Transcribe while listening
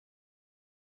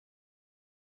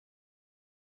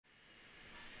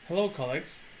Hello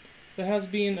colleagues. There has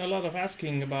been a lot of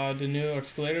asking about the new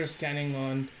articulator scanning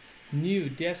on new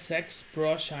DSX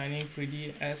Pro Shiny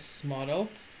 3DS model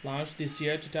launched this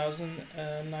year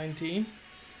 2019,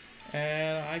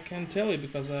 and I can tell you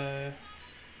because I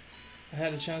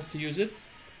had a chance to use it.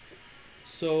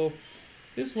 So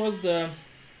this was the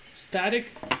static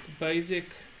basic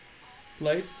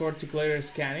plate for articulator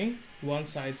scanning, one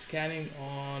side scanning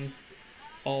on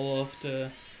all of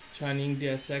the Shining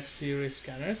DSX series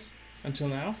scanners until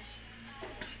now.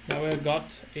 Now we've got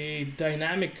a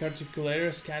dynamic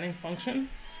articulator scanning function,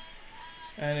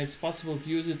 and it's possible to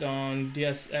use it on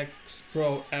DSX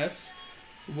Pro S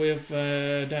with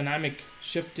dynamic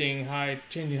shifting height,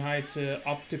 changing height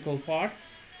optical part.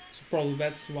 So probably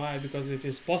that's why, because it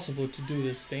is possible to do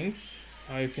this thing.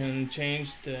 You can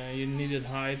change the needed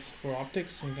height for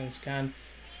optics. You can scan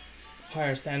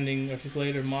higher standing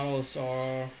articulator models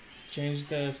or change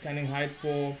the scanning height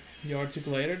for your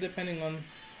articulator depending on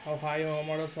how high your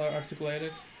models are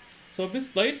articulated. So this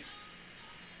plate,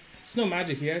 it's no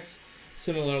magic here. It's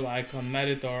similar like on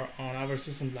Medit or on other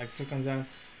systems like Circumzan.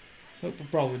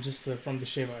 Probably just from the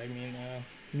shape. I mean,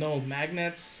 no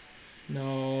magnets,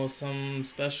 no some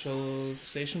special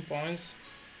fixation points.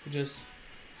 You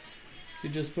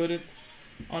just put it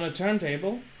on a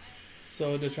turntable,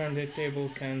 so the turntable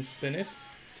can spin it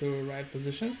to right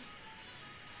positions.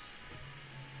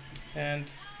 And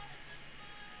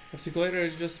articulator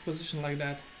is just positioned like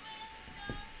that.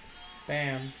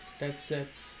 Bam, that's it.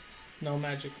 No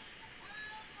magic.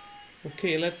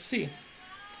 Okay, let's see.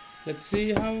 Let's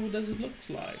see how does it looks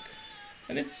like.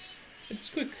 And it's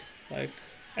quick, like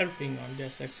everything on the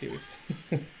SX series.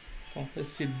 Well, let's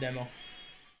see the demo.